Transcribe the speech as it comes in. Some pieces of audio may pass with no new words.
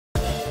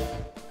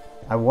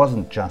I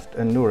wasn't just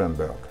in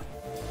Nuremberg.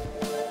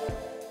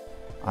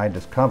 I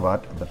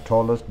discovered the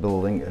tallest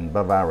building in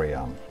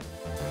Bavaria.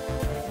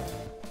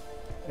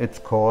 It's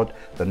called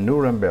the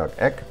Nürnberger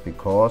Egg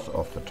because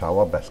of the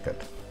tower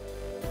basket.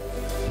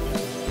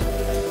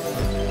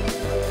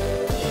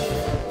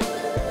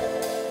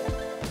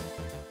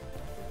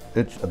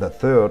 It's the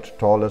third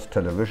tallest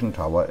television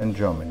tower in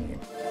Germany.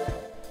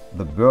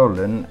 The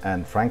Berlin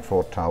and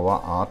Frankfurt tower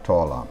are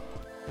taller.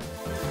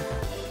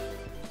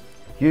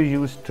 You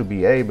used to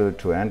be able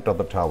to enter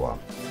the tower.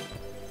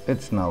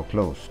 It's now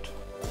closed.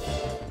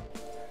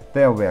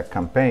 There were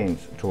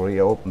campaigns to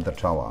reopen the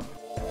tower,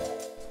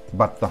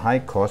 but the high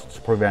costs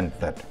prevent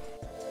that.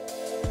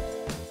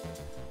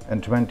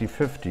 In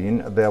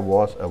 2015 there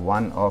was a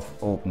one-off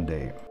open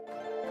day.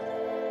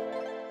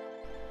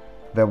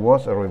 There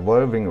was a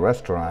revolving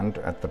restaurant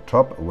at the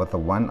top with a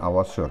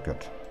one-hour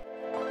circuit.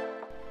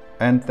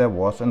 And there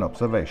was an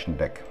observation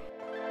deck.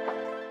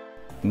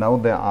 Now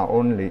there are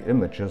only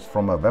images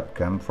from a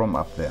webcam from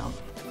up there.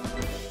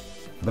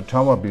 The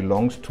tower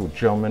belongs to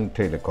Deutsche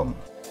Telekom.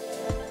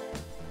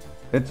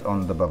 It's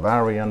on the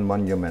Bavarian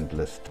monument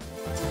list.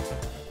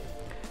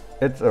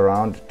 It's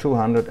around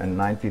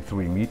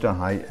 293 meters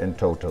high in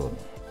total.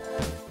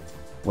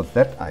 With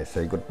that I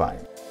say goodbye.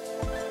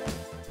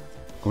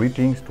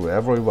 Greetings to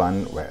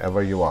everyone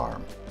wherever you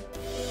are.